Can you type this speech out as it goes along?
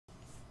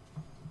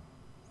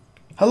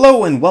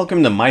Hello and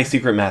welcome to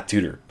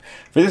MySecretMathTutor.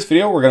 For this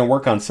video, we're going to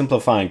work on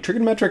simplifying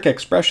trigonometric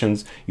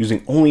expressions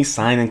using only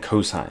sine and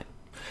cosine.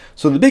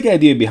 So the big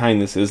idea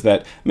behind this is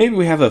that maybe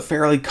we have a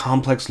fairly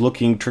complex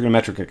looking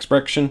trigonometric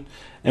expression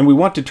and we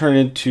want to turn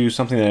it into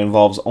something that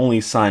involves only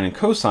sine and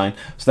cosine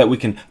so that we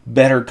can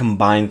better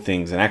combine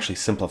things and actually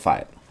simplify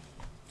it.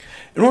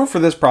 In order for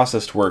this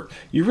process to work,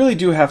 you really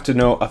do have to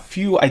know a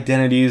few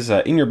identities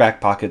in your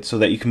back pocket so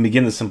that you can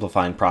begin the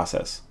simplifying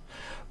process.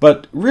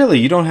 But really,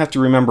 you don't have to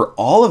remember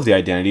all of the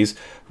identities,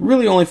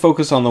 really only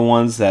focus on the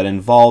ones that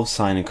involve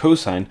sine and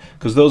cosine,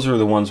 because those are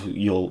the ones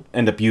you'll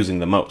end up using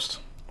the most.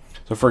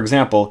 So for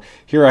example,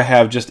 here I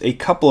have just a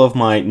couple of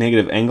my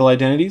negative angle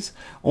identities,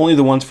 only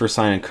the ones for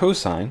sine and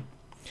cosine.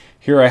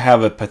 Here I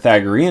have a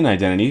Pythagorean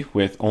identity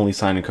with only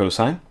sine and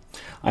cosine.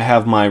 I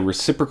have my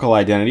reciprocal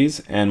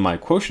identities and my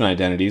quotient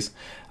identities.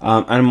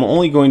 I'm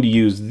only going to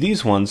use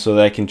these ones so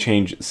that I can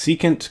change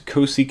secant,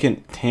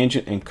 cosecant,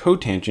 tangent, and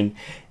cotangent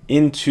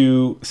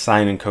into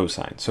sine and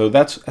cosine. So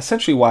that's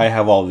essentially why I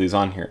have all of these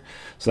on here,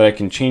 so that I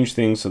can change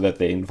things so that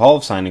they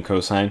involve sine and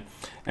cosine.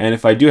 And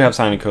if I do have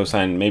sine and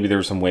cosine, maybe there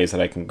are some ways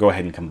that I can go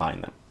ahead and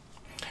combine them.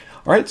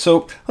 Alright,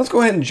 so let's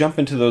go ahead and jump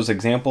into those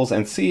examples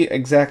and see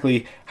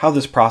exactly how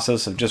this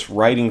process of just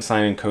writing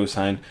sine and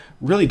cosine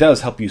really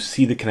does help you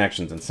see the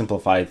connections and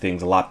simplify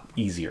things a lot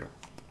easier.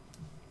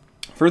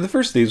 For the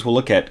first of these, we'll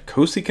look at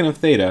cosecant of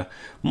theta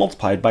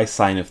multiplied by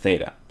sine of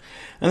theta.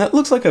 And that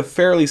looks like a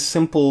fairly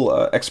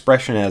simple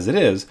expression as it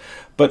is,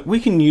 but we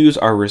can use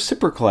our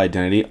reciprocal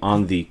identity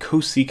on the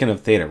cosecant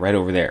of theta right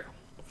over there.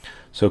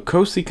 So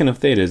cosecant of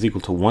theta is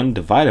equal to 1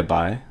 divided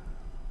by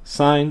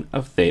sine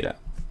of theta.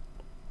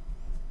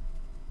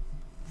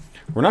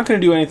 We're not going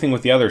to do anything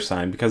with the other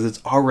sign because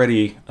it's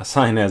already a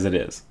sine as it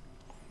is.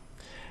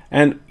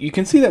 And you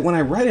can see that when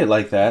I write it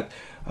like that,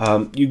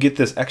 you get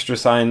this extra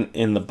sign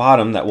in the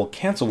bottom that will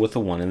cancel with the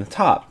 1 in the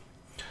top.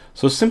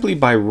 So simply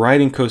by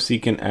writing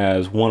cosecant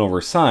as 1 over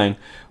sine,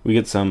 we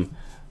get some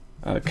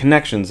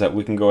connections that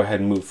we can go ahead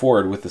and move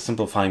forward with the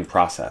simplifying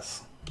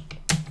process.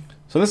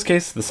 So in this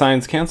case, the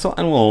signs cancel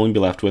and we'll only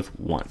be left with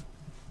 1.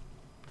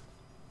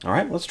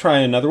 Alright, let's try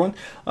another one.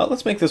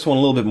 Let's make this one a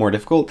little bit more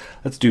difficult.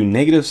 Let's do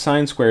negative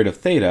sine squared of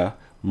theta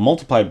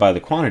multiplied by the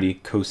quantity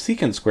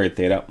cosecant squared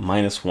theta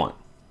minus 1.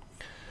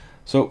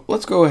 So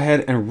let's go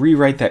ahead and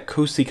rewrite that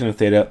cosecant of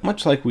theta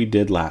much like we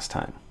did last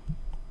time.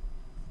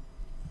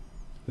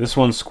 This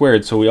one's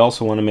squared, so we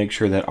also want to make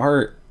sure that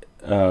our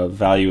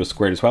value is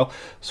squared as well.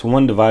 So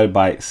 1 divided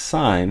by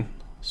sine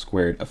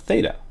squared of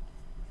theta.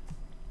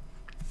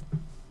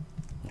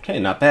 Okay,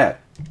 not bad.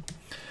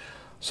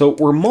 So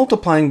we're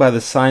multiplying by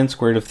the sine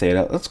squared of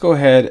theta. Let's go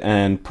ahead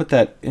and put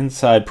that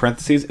inside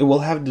parentheses. It will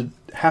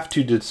have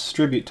to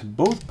distribute to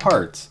both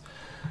parts.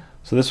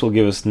 So this will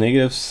give us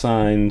negative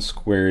sine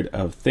squared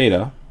of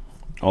theta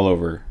all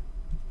over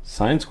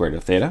sine squared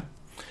of theta.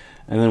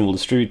 And then we'll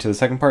distribute to the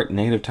second part.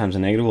 Negative times a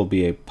negative will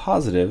be a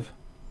positive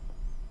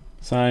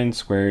sine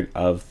squared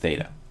of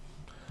theta.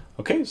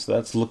 Okay, so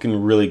that's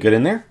looking really good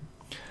in there.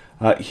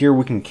 Here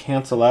we can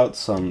cancel out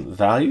some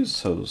values.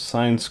 So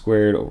sine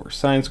squared over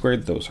sine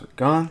squared, those are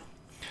gone.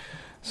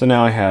 So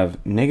now I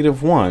have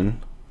negative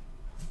 1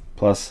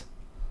 plus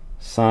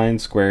sine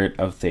squared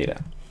of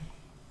theta.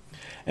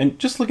 And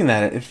just looking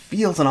at it, it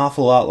feels an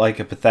awful lot like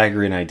a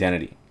Pythagorean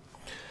identity.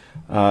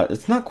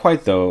 It's not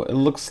quite though. It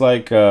looks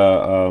like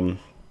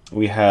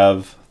we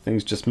have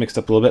things just mixed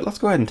up a little bit. Let's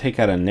go ahead and take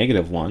out a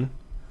negative 1.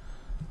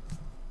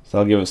 So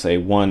that'll give us a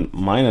 1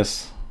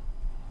 minus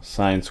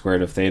sine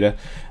squared of theta.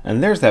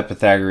 And there's that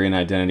Pythagorean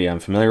identity I'm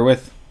familiar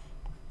with.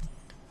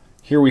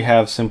 Here we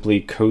have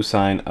simply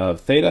cosine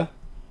of theta.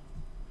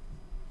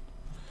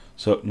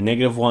 So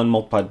negative 1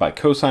 multiplied by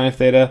cosine of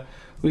theta.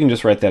 We can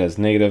just write that as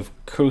negative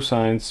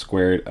cosine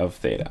squared of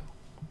theta.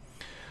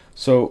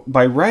 So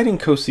by writing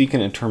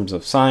cosecant in terms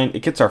of sine,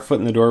 it gets our foot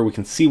in the door. We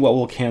can see what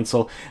will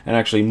cancel and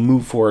actually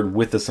move forward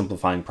with the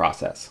simplifying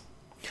process.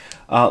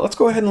 Let's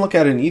go ahead and look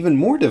at an even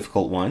more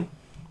difficult one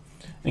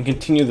and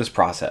continue this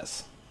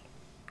process.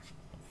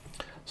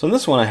 So in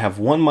this one, I have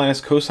 1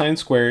 minus cosine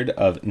squared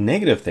of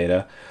negative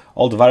theta,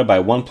 all divided by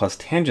 1 plus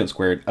tangent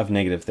squared of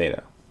negative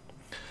theta.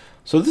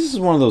 So this is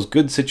one of those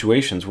good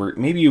situations where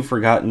maybe you've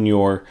forgotten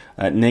your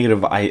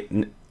negative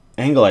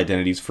angle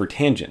identities for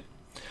tangent.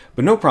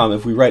 But no problem,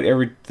 if we write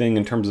everything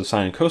in terms of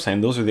sine and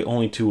cosine, those are the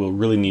only two we'll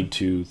really need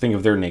to think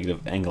of their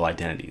negative angle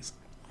identities.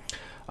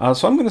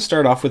 So I'm going to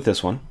start off with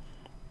this one.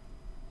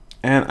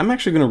 And I'm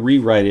actually going to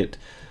rewrite it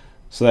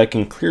so that I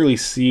can clearly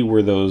see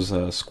where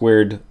those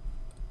squared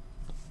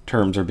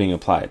terms are being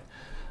applied.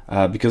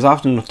 Because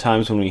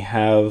oftentimes when we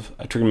have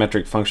a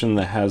trigonometric function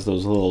that has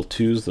those little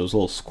 2's, those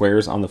little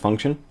squares on the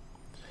function,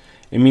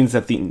 it means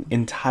that the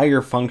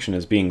entire function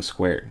is being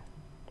squared.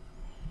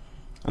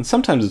 And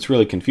sometimes it's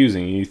really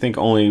confusing. You think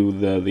only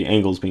the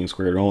angle's being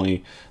squared, or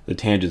only the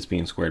tangent's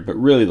being squared, but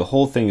really the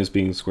whole thing is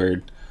being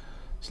squared.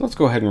 So let's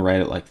go ahead and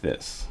write it like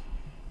this.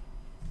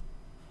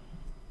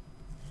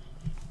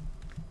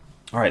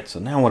 Alright, so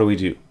now what do we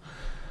do?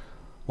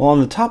 Well, on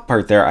the top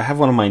part there, I have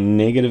one of my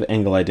negative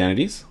angle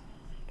identities.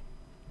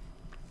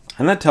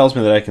 And that tells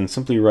me that I can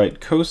simply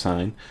write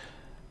cosine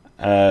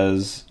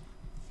as,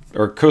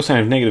 or cosine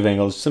of negative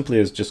angle as simply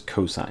as just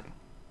cosine.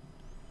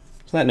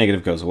 So that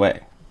negative goes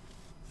away.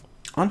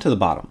 On to the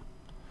bottom.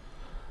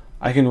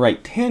 I can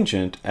write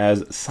tangent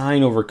as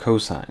sine over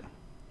cosine.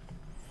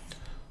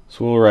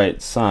 So we'll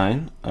write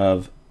sine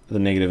of the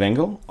negative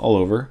angle all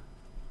over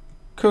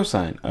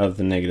cosine of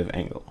the negative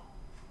angle.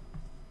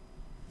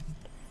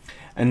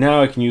 And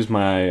now I can use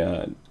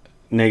my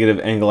negative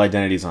angle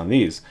identities on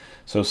these.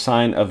 So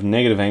sine of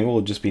negative angle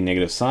will just be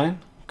negative sine.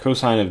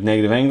 Cosine of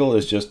negative angle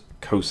is just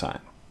cosine.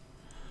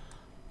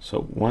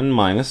 So 1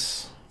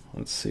 minus,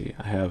 let's see,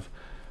 I have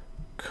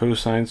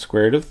cosine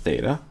squared of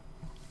theta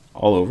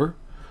all over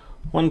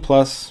 1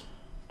 plus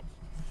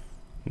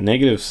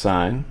negative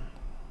sine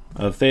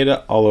of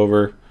theta all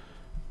over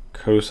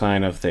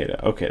cosine of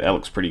theta. Okay, that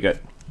looks pretty good.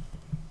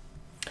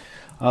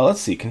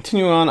 Let's see,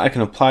 continuing on, I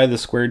can apply the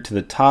squared to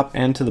the top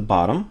and to the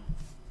bottom.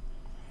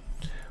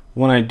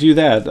 When I do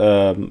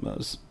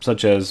that,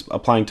 such as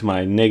applying to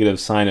my negative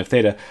sine of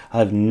theta,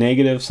 I'll have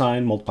negative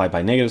sine multiplied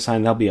by negative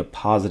sine. That'll be a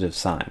positive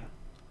sine.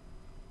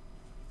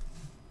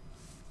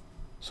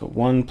 So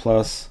 1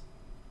 plus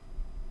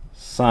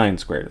sine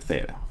squared of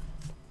theta.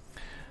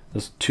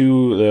 This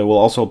 2 will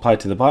also apply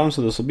to the bottom,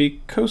 so this will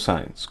be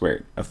cosine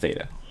squared of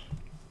theta.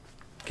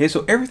 Okay,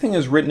 so everything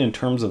is written in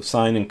terms of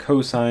sine and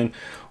cosine.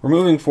 We're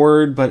moving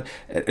forward, but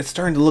it's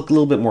starting to look a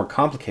little bit more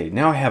complicated.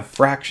 Now I have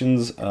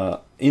fractions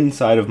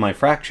inside of my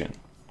fraction.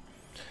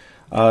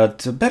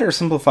 To better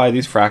simplify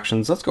these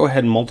fractions, let's go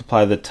ahead and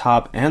multiply the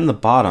top and the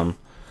bottom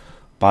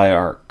by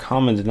our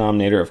common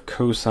denominator of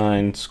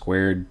cosine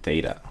squared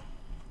theta.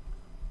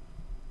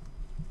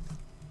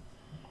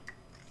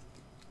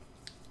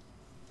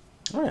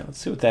 All right, let's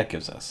see what that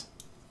gives us.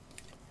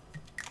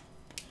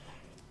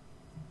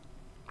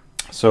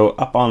 So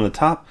up on the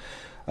top,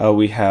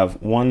 we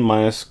have 1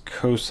 minus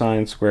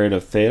cosine squared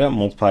of theta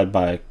multiplied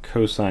by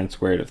cosine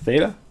squared of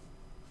theta.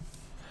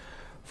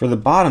 For the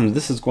bottom,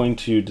 this is going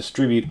to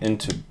distribute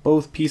into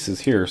both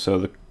pieces here. So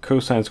the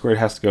cosine squared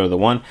has to go to the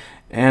 1,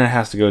 and it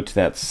has to go to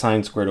that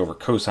sine squared over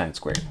cosine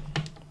squared.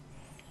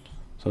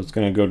 So it's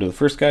going to go to the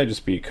first guy,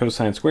 just be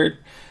cosine squared.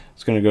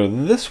 It's going to go to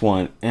this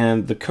one,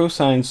 and the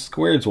cosine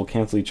squareds will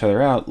cancel each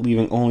other out,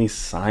 leaving only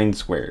sine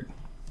squared.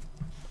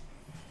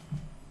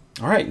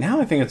 All right, now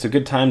I think it's a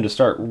good time to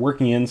start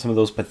working in some of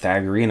those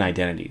Pythagorean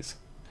identities.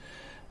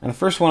 And the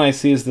first one I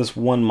see is this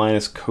 1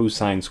 minus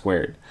cosine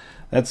squared.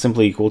 That's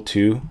simply equal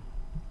to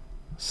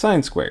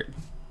sine squared.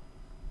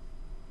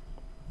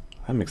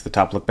 That makes the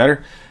top look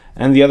better.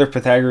 And the other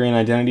Pythagorean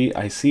identity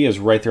I see is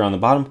right there on the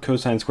bottom,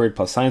 cosine squared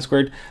plus sine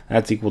squared.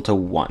 That's equal to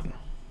 1.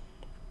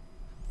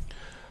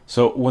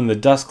 So when the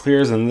dust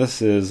clears and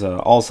this is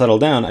all settled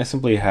down, I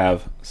simply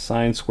have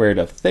sine squared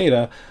of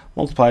theta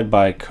multiplied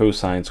by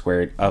cosine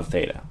squared of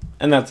theta.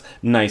 And that's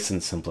nice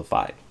and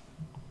simplified.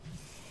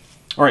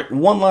 All right,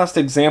 one last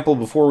example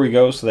before we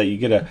go so that you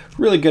get a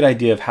really good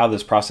idea of how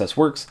this process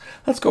works.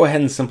 Let's go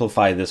ahead and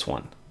simplify this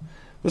one.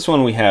 This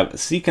one we have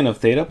secant of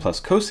theta plus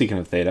cosecant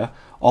of theta,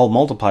 all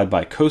multiplied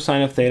by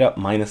cosine of theta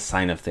minus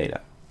sine of theta.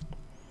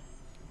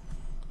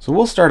 So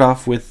we'll start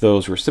off with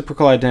those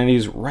reciprocal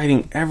identities,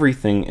 writing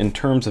everything in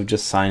terms of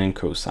just sine and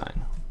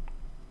cosine.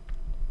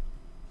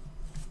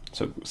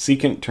 So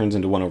secant turns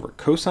into 1 over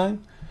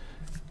cosine,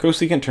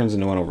 cosecant turns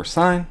into 1 over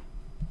sine,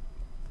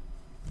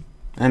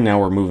 and now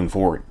we're moving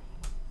forward.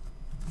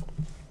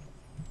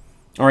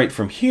 All right,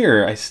 from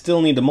here, I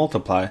still need to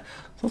multiply, so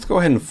let's go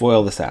ahead and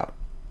FOIL this out.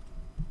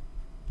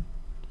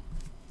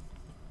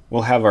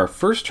 We'll have our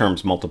first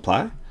terms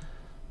multiply,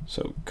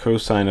 so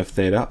cosine of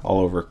theta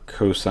all over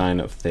cosine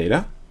of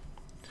theta.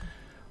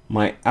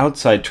 My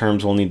outside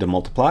terms will need to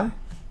multiply.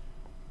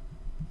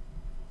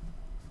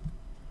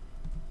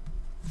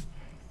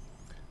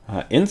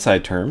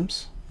 Inside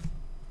terms.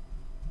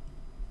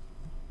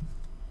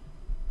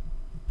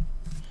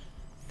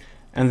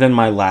 And then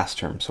my last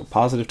term. So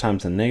positive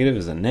times a negative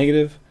is a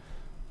negative.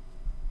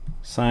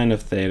 Sine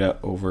of theta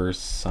over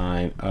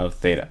sine of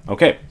theta.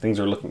 Okay,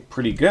 things are looking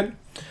pretty good.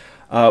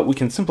 We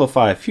can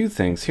simplify a few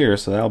things here.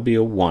 So that'll be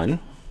a 1.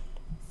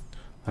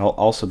 That'll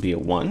also be a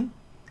 1.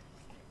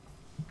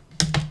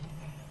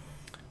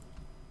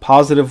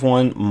 Positive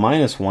 1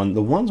 minus 1,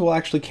 the 1s will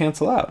actually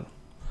cancel out.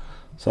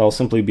 So I'll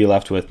simply be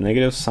left with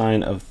negative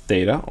sine of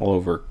theta all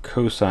over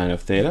cosine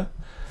of theta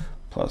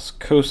plus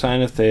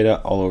cosine of theta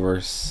all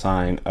over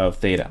sine of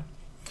theta.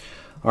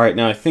 All right,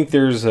 now I think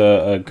there's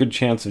a good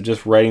chance of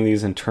just writing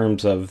these in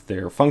terms of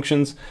their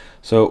functions.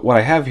 So what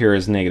I have here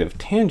is negative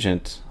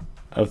tangent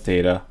of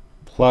theta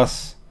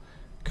plus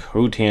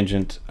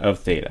cotangent of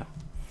theta.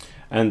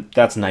 And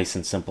that's nice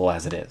and simple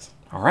as it is.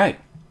 All right.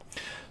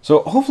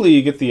 So hopefully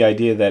you get the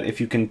idea that if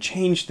you can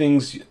change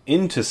things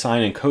into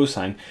sine and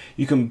cosine,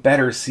 you can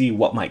better see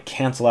what might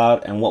cancel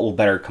out and what will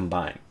better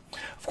combine.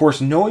 Of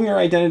course, knowing your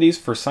identities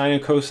for sine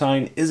and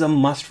cosine is a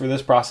must for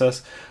this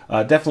process.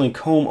 Definitely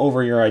comb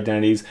over your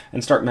identities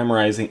and start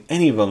memorizing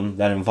any of them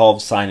that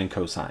involve sine and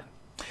cosine.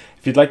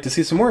 If you'd like to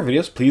see some more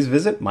videos, please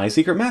visit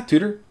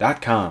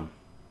MySecretMathTutor.com.